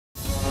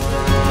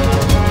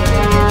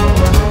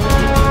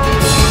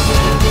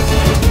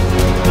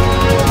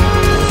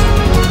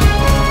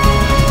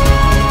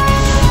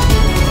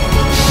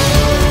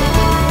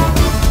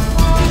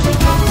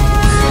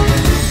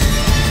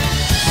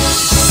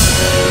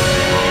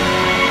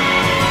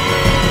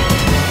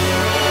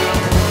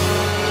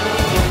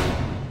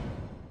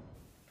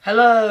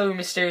Hello,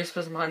 mysterious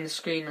person behind the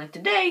screen, and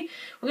today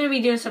we're going to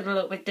be doing something a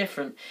little bit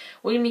different.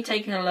 We're going to be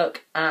taking a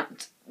look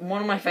at one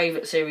of my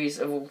favourite series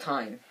of all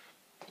time,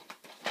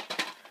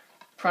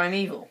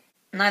 Primeval.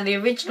 Now, the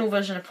original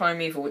version of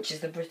Primeval, which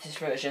is the British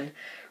version,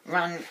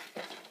 ran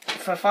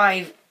for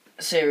 5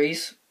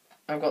 series.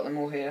 I've got them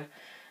all here.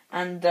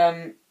 And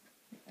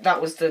that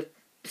was the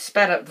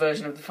sped-up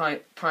version of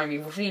the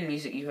Primeval theme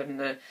music you heard in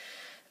the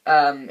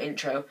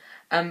intro.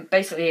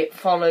 Basically, it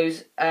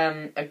follows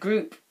a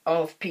group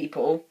of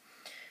people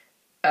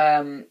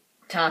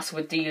tasked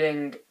with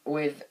dealing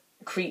with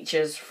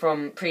creatures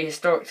from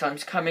prehistoric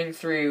times coming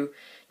through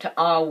to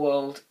our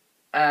world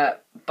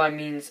by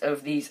means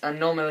of these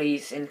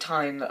anomalies in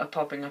time that are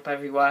popping up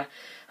everywhere,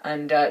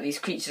 and these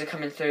creatures are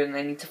coming through and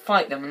they need to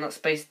fight them, and that's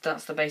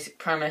the basic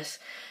premise.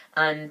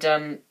 And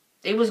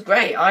it was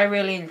great. I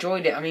really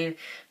enjoyed it. I mean,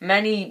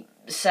 many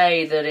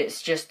say that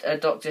it's just a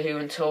Doctor Who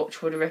and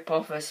Torchwood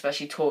rip-off,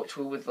 especially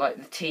Torchwood with like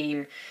the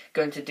team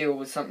going to deal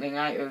with something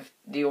out of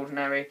the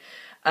ordinary.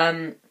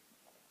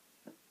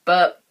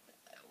 But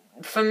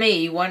for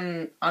me,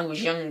 when I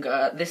was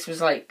younger, this was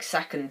like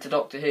second to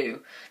Doctor Who.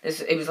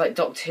 It was like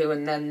Doctor Who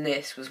and then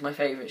this was my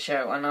favourite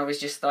show, and I was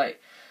just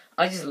like,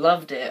 I just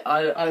loved it.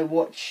 I would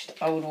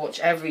watch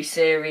every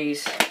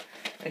series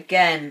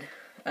again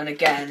and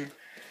again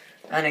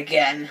and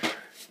again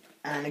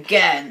and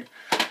again.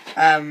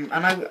 And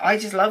I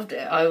just loved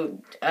it. I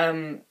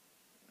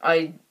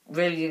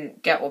really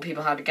didn't get what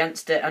people had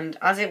against it, and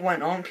as it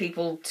went on,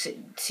 people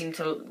seemed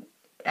to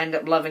end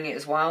up loving it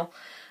as well.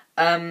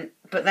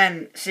 But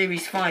then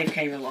Series 5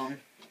 came along.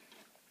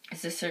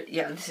 This is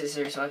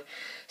Series 5.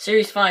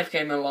 Series 5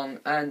 came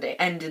along, and it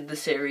ended the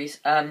series.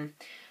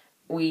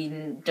 We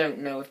don't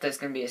know if there's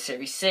going to be a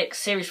Series 6.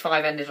 Series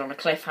 5 ended on a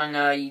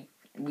cliffhanger.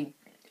 We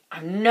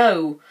have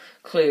no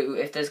clue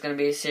if there's going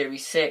to be a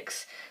Series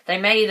 6. They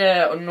made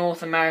a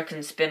North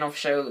American spin-off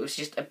show that was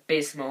just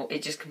abysmal.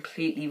 It just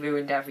completely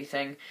ruined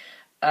everything.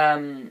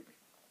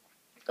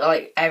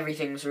 Like,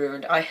 everything was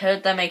ruined. I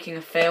heard they're making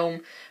a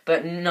film,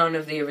 but none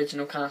of the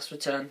original cast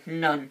returned.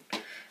 None.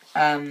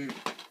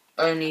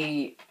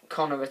 Only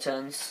Connor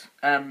returns.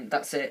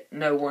 That's it.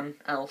 No one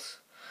else.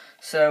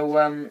 So,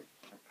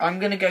 I'm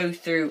going to go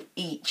through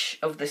each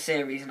of the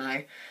series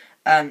now,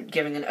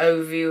 giving an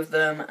overview of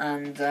them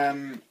and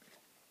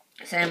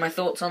saying my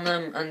thoughts on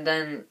them, and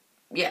then,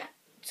 yeah,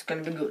 it's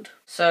going to be good.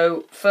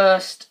 So,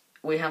 first,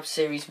 we have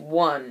Series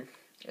 1.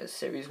 There's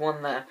Series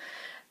 1 there.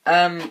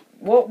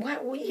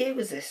 What year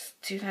was this?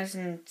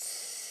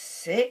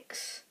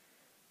 2006?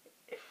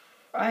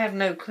 I have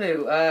no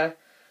clue.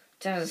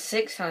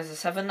 2006,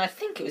 2007? I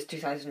think it was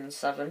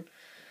 2007.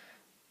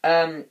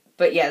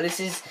 But yeah, this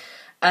is,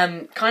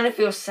 kind of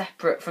feels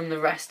separate from the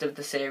rest of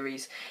the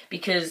series,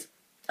 because,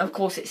 of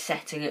course, it's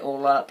setting it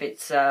all up.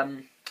 It's, but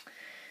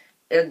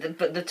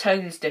the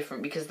tone's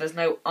different because there's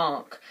no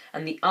arc,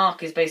 and the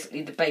arc is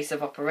basically the base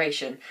of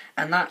operation,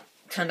 and that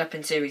turned up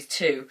in Series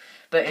 2,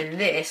 but in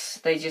this,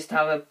 they just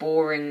have a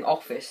boring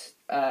office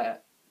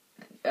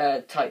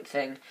type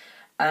thing,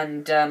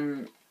 and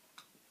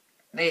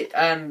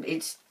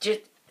it's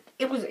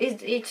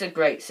a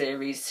great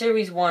series.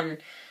 Series 1,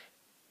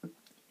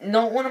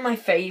 not one of my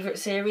favourite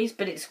series,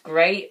 but it's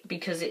great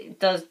because it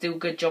does do a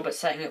good job at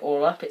setting it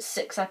all up. It's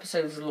 6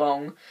 episodes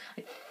long.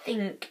 I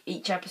think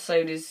each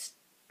episode is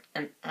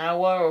an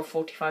hour or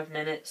 45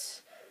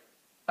 minutes,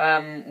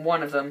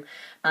 one of them,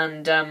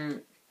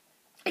 and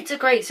it's a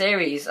great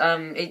series.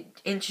 It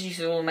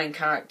introduces all the main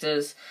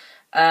characters,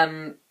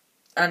 and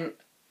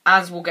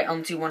as we'll get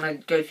onto when I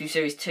go through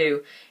Series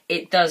 2,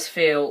 it does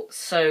feel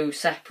so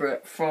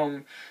separate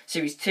from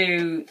Series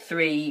 2,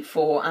 3,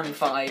 4 and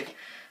 5.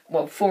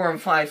 Well, 4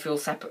 and 5 feel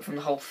separate from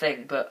the whole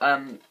thing, but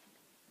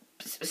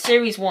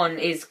Series 1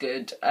 is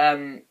good,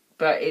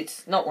 but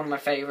it's not one of my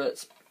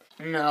favourites.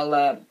 And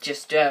I'll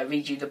just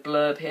read you the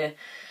blurb here.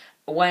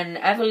 When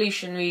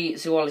evolutionary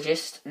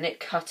zoologist Nick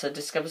Cutter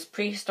discovers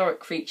prehistoric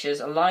creatures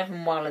alive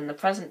and well in the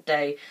present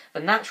day, the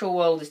natural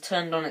world is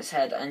turned on its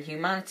head and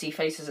humanity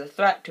faces a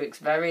threat to its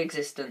very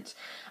existence.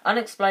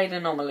 Unexplained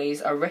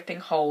anomalies are ripping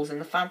holes in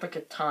the fabric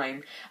of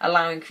time,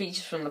 allowing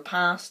creatures from the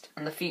past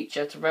and the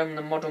future to roam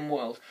the modern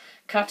world.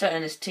 Cutter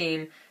and his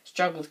team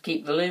struggle to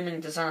keep the looming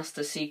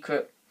disaster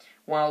secret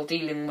while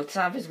dealing with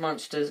savage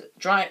monsters,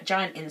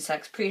 giant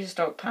insects,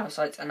 prehistoric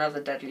parasites, and other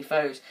deadly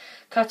foes.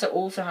 Cutter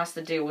also has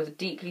to deal with a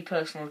deeply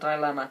personal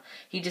dilemma.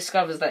 He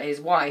discovers that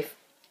his wife,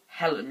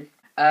 Helen,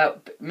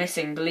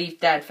 missing, believed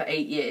dead for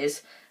 8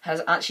 years,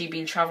 has actually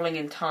been travelling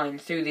in time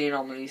through the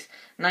anomalies.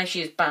 Now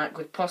she is back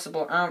with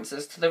possible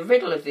answers to the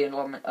riddle of the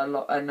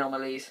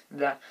anomalies.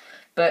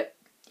 But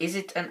is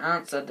it an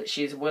answer that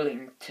she is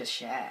willing to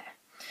share?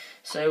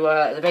 So,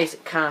 the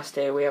basic cast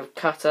here, we have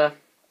Cutter,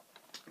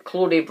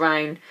 Claudia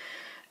Brown,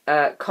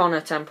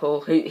 Connor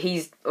Temple,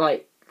 he's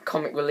like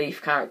comic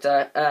relief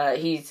character.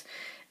 He's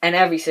in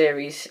every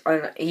series,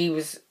 and he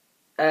was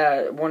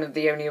one of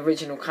the only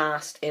original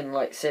cast in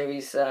like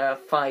Series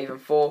 5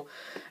 and 4.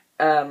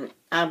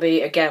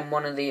 Abby, again,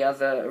 one of the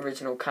other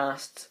original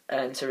casts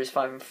in Series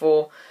 5 and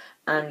 4,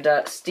 and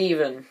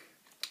Stephen.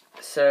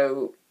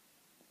 So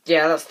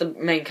yeah, that's the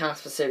main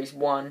cast for series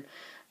 1.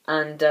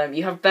 And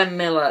you have Ben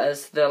Miller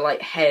as the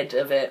head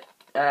of it,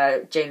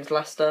 James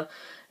Lester.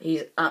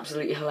 He's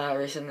absolutely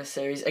hilarious in this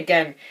series.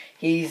 Again,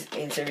 he's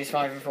in series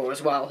 5 and 4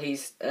 as well.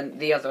 He's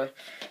the other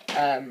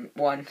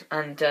one,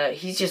 and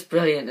he's just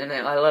brilliant in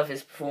it. I love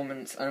his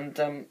performance, and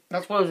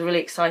that's why I was really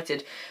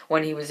excited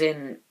when he was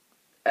in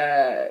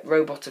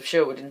Robot of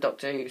Sherwood in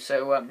Doctor Who.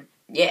 So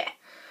yeah.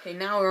 Okay,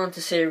 now we're on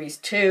to series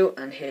 2,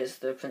 and here's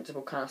the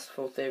principal cast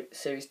for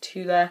series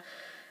 2 there.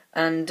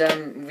 And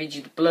read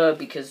you the blurb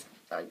because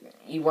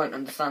you won't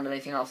understand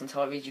anything else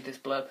until I read you this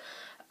blurb.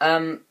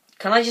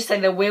 Can I just say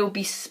there will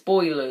be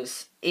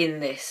spoilers in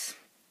this.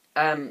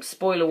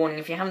 Spoiler warning,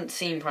 if you haven't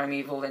seen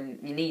Primeval, then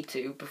you need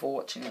to before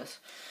watching this.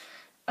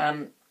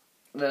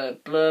 The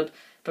blurb.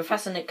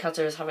 Professor Nick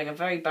Cutter is having a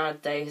very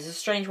bad day. His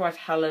estranged wife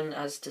Helen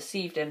has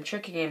deceived him,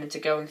 tricking him into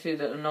going through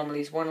the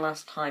anomalies one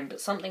last time,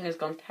 but something has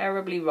gone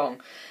terribly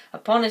wrong.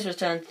 Upon his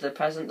return to the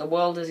present, the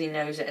world as he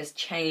knows it has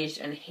changed,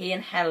 and he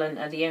and Helen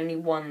are the only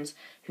ones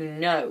who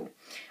know.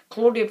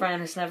 Claudia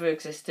Brown has never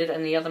existed,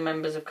 and the other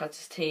members of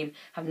Cutter's team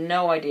have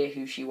no idea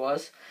who she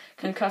was.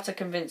 Can Cutter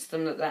convince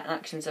them that their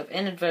actions have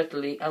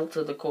inadvertently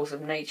altered the course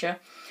of nature,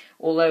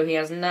 although he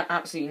has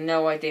absolutely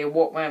no idea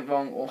what went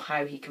wrong or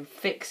how he can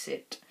fix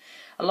it?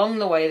 Along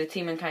the way, the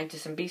team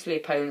encounters some beastly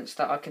opponents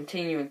that are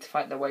continuing to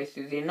fight their way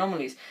through the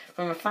anomalies.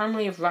 From a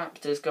family of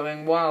raptors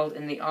going wild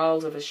in the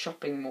aisles of a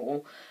shopping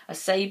mall, a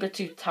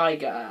saber-toothed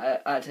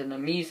tiger at an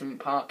amusement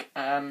park,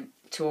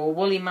 to a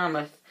woolly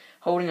mammoth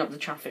holding up the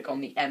traffic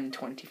on the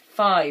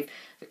M25.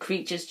 The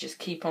creatures just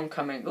keep on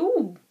coming.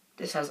 Ooh,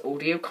 this has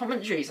audio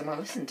commentaries, and I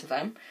listen to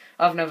them.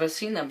 I've never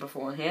seen them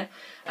before in here.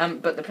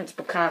 But the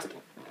principal cast,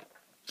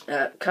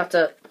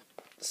 Cutter,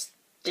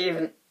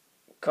 Stephen,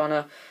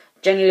 Connor,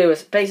 Jenny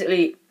Lewis.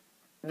 Basically,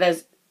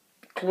 there's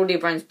Claudia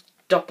Brown's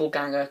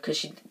doppelganger, because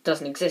she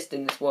doesn't exist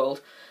in this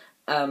world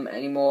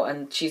anymore,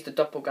 and she's the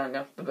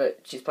doppelganger,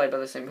 but she's played by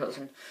the same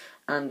person.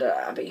 And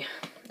Abby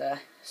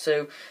there.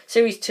 So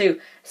series 2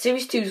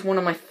 is one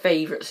of my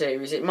favourite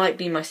series. It might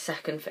be my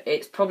second.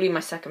 It's probably my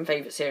second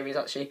favourite series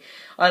actually.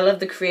 I love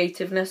the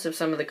creativeness of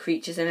some of the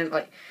creatures in it,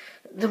 like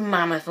the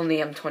mammoth on the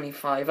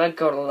M25. I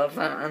gotta love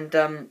that,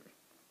 and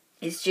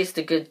it's just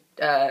a good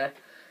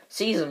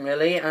season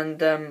really.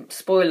 And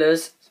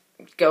spoilers,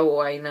 go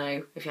away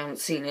now if you haven't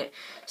seen it.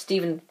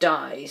 Stephen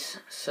dies,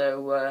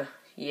 so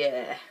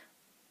yeah.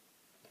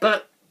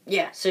 But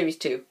yeah, series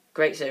 2,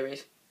 great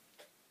series.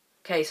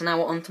 Okay, so now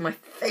we're on to my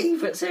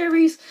favourite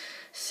series,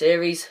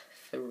 series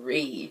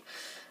 3.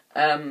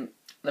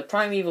 The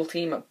Primeval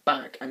team are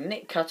back, and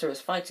Nick Cutter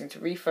is fighting to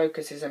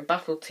refocus his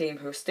embattled team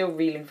who are still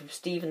reeling from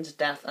Stephen's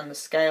death and the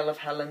scale of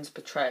Helen's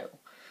betrayal.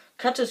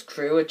 Cutter's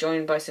crew are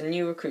joined by some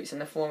new recruits in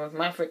the form of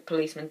maverick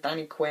policeman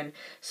Danny Quinn,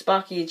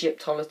 sparky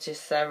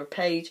Egyptologist Sarah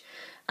Page,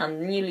 and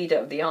the new leader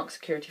of the Ark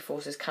Security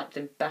Forces,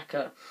 Captain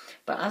Becker.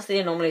 But as the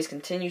anomalies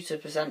continue to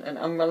present an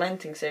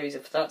unrelenting series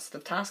of threats, the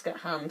task at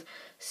hand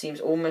seems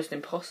almost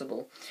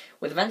impossible.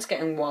 With events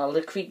getting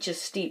wilder,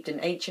 creatures steeped in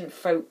ancient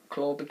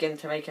folklore begin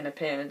to make an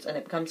appearance, and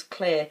it becomes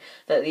clear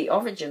that the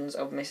origins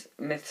of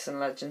myths and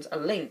legends are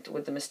linked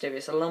with the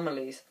mysterious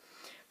anomalies.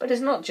 But it's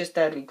not just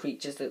deadly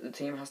creatures that the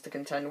team has to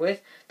contend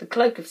with. The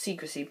cloak of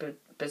secrecy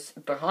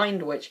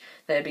behind which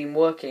they have been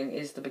working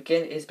is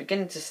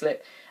beginning to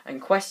slip,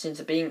 and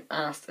questions are being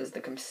asked as the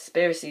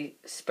conspiracy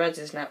spreads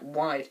its net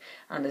wide.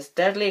 And as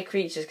deadlier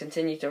creatures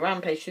continue to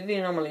rampage through the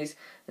anomalies,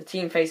 the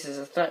team faces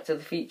a threat to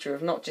the future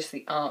of not just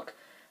the Ark,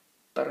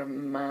 but of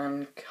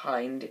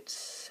mankind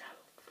itself.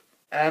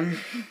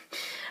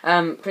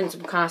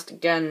 Principal cast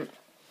again.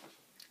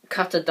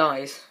 Cutter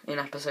dies in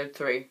episode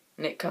 3.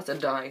 Nick Cutter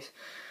dies.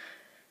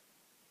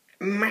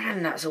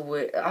 Man, that's a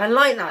weird. I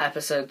like that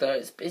episode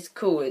though. It's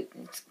cool.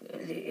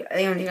 The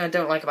only thing I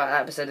don't like about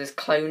that episode is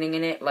cloning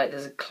in it. Like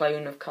there's a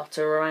clone of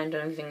Cutter around. I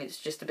don't think it's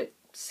just a bit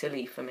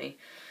silly for me.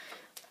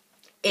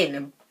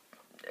 In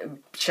a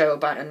show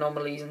about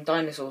anomalies and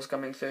dinosaurs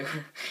coming through.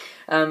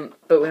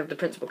 But we have the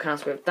principal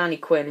cast. We have Danny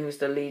Quinn, who's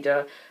the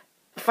leader.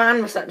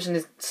 Fan reception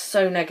is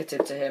so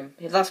negative to him.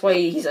 That's why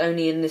he's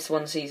only in this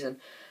one season.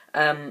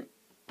 But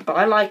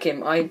I like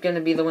him. I'm going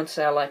to be the one to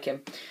say I like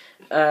him.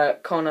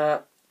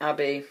 Connor,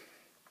 Abby,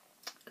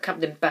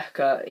 Captain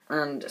Becker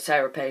and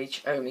Sarah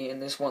Page only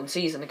in this one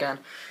season again.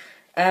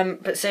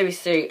 But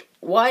series 3,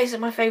 why is it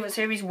my favourite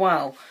series?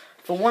 Well,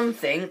 for one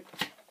thing,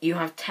 you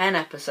have 10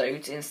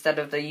 episodes instead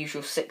of the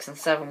usual 6 and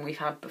 7 we've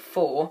had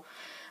before.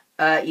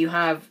 You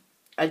have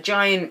a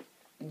giant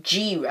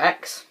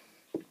G-Rex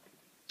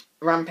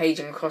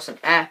rampaging across an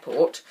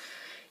airport.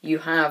 You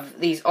have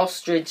these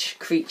ostrich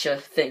creature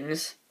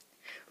things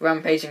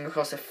rampaging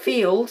across a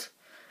field,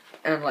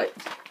 and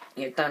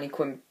Danny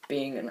Quinn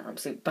being an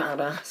absolute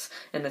badass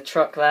in the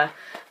truck there,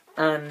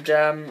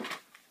 and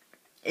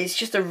it's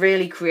just a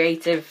really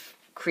creative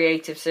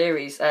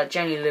series.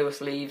 Jenny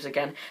Lewis leaves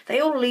again. They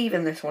all leave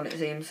in this one, it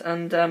seems,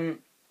 and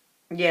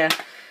yeah,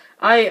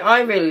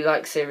 I really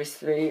like series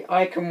 3.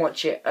 I can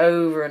watch it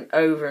over and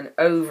over and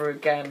over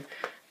again.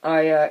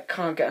 I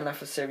can't get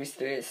enough of series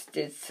 3.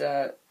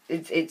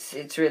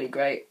 It's really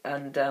great,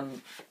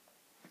 and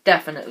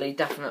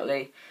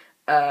definitely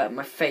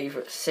my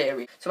favourite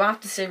series. So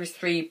after Series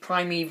 3,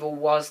 Primeval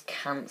was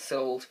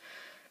cancelled.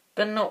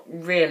 But not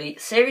really.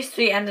 Series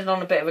 3 ended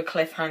on a bit of a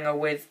cliffhanger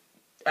with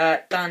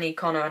Danny,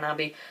 Connor and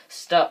Abby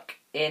stuck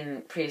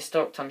in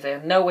prehistoric times. They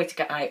had no way to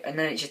get out, and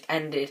then it just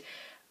ended.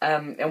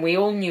 And we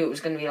all knew it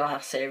was going to be the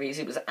last series.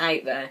 It was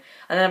out there.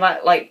 And then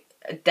about, like,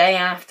 a day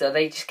after,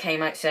 they just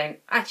came out saying,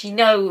 actually,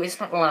 no,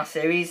 it's not the last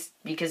series,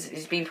 because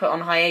it's been put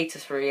on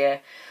hiatus for a year.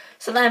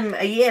 So then,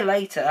 a year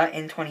later,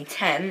 in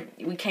 2010,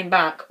 we came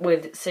back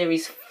with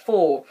Series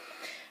 4.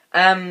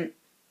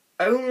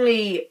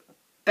 Only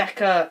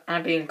Becca,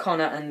 Abby and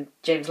Connor and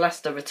James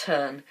Lester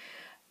return.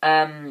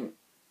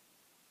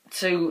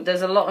 So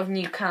there's a lot of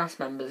new cast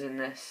members in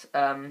this.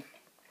 But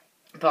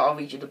I'll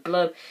read you the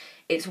blurb.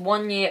 It's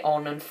 1 year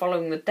on, and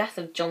following the death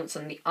of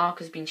Johnson, the Ark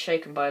has been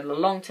shaken by the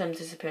long-term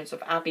disappearance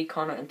of Abby,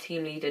 Connor, and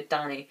team leader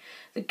Danny.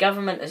 The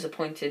government has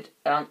appointed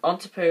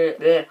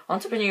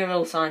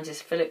entrepreneurial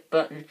scientist Philip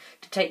Burton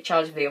to take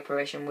charge of the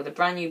operation with a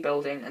brand new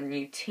building and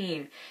new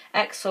team.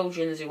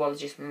 Ex-soldier and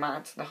zoologist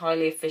Matt, the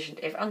highly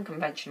efficient, if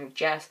unconventional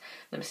Jess,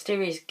 the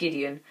mysterious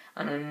Gideon,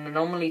 and an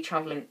anomaly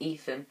travelling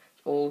Ethan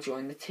all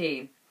join the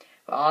team.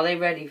 But are they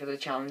ready for the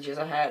challenges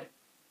ahead?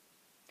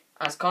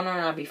 As Connor and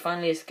Abby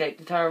finally escape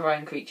the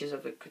terrifying creatures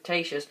of the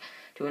Cretaceous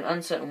to an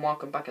uncertain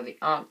welcome back at the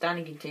Ark,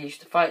 Danny continues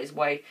to fight his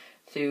way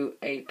through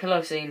a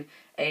Pliocene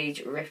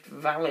age Rift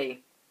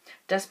Valley.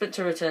 Desperate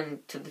to return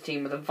to the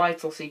team with a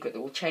vital secret that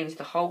will change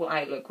the whole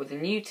outlook, with a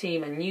new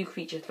team and new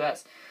creature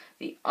threats,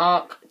 the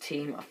Ark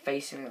team are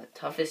facing the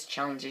toughest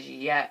challenges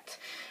yet.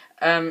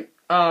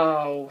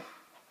 Oh,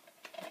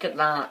 look at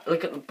that.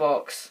 Look at the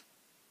box.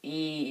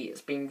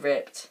 It's been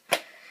ripped.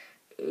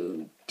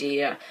 Oh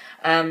dear.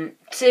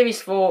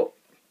 Series 4,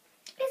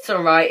 it's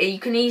alright. You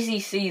can easily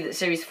see that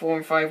Series 4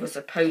 and 5 were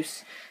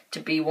supposed to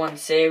be one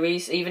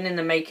series. Even in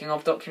the making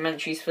of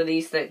documentaries for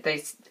these, they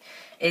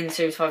in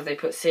Series 5 they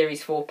put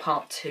Series 4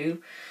 Part 2.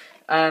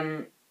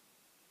 But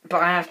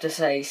I have to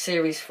say,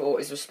 Series 4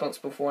 is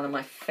responsible for one of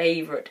my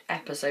favourite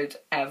episodes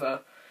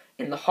ever.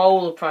 In the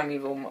whole of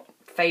Primeval,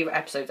 favourite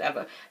episodes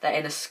ever. They're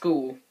in a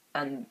school,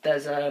 and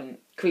there's a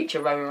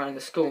creature roaming around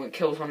the school and it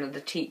kills one of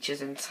the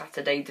teachers in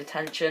Saturday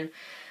detention.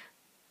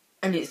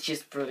 And it's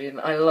just brilliant.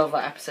 I love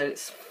that episode.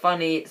 It's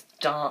funny, it's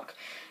dark.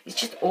 It's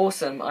just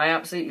awesome. I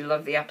absolutely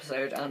love the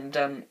episode.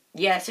 And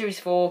yeah,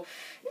 Series 4,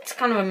 it's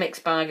kind of a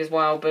mixed bag as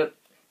well, but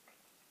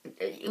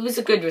it was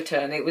a good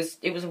return. It was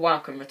a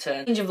welcome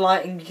return. Change of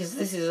lighting, because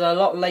this is a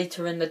lot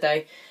later in the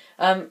day.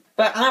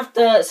 But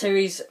after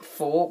Series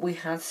 4, we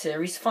had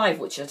Series 5,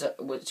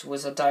 which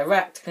was a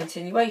direct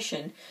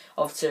continuation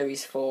of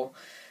Series 4.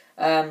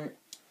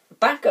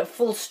 Back at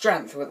full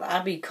strength with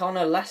Abby,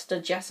 Connor, Lester,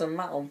 Jess and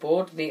Matt on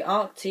board, the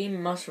Ark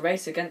team must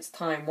race against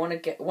time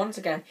once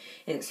again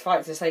in its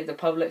fight to save the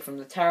public from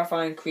the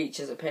terrifying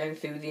creatures appearing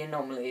through the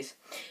anomalies.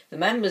 The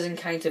members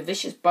encounter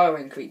vicious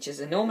burrowing creatures,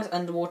 enormous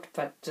underwater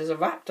predators, a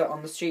raptor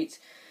on the streets,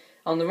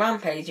 on the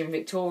rampage in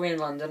Victorian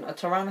London, a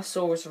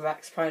Tyrannosaurus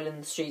Rex prowling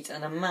the streets,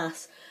 and a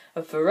mass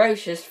of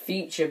ferocious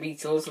future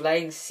beetles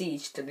laying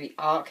siege to the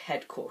Ark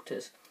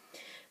headquarters.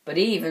 But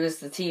even as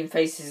the team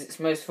faces its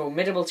most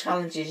formidable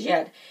challenges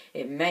yet,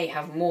 it may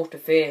have more to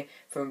fear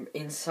from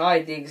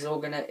inside the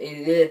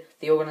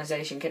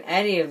organisation. Can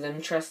any of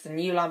them trust the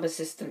new lab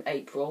assistant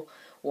April?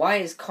 Why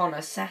is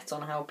Connor set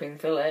on helping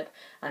Philip?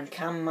 And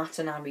can Matt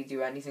and Abby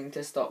do anything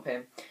to stop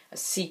him?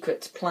 As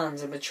secrets,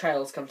 plans and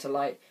betrayals come to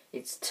light,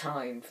 it's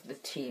time for the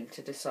team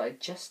to decide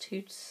just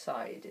whose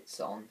side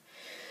it's on.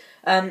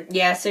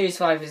 Yeah, Series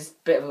 5 is a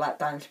bit of a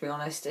letdown, to be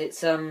honest.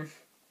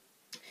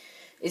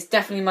 It's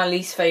definitely my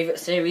least favourite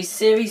series.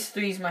 Series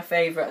 3 is my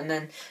favourite, and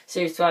then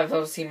Series 5 is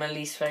obviously my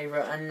least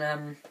favourite.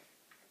 And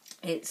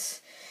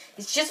it's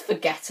just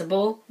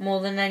forgettable more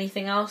than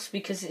anything else,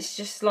 because it's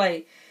just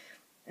like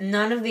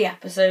none of the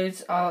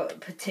episodes are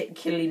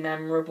particularly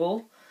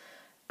memorable.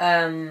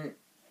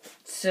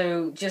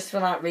 So just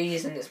for that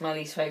reason, it's my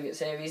least favourite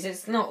series.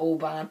 It's not all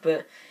bad,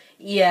 but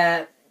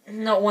yeah,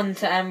 not one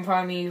to end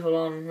Primeval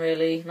on,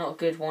 really. Not a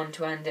good one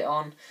to end it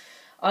on.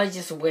 I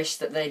just wish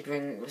that they'd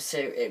bring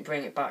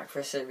it back for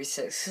a Series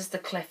 6, because the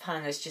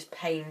cliffhanger's just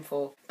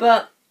painful.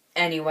 But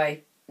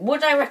anyway,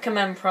 would I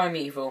recommend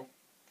Primeval?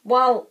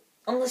 Well,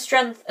 on the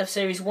strength of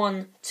Series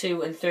 1,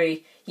 2 and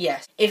 3,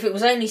 yes. If it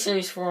was only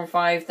Series 4 and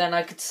 5, then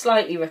I could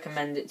slightly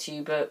recommend it to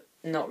you, but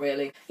not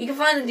really. You can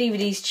find the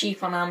DVDs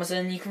cheap on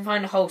Amazon. You can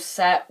find a whole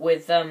set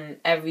with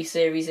every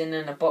series in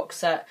a box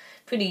set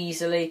pretty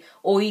easily.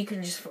 Or you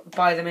can just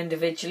buy them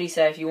individually,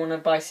 say if you want to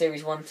buy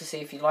Series 1 to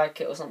see if you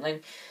like it or something.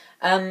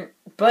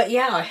 But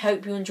yeah, I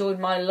hope you enjoyed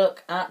my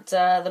look at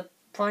the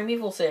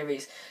Primeval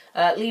series.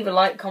 Leave a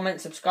like, comment,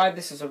 subscribe.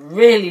 This was a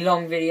really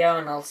long video,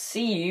 and I'll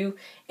see you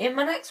in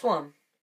my next one.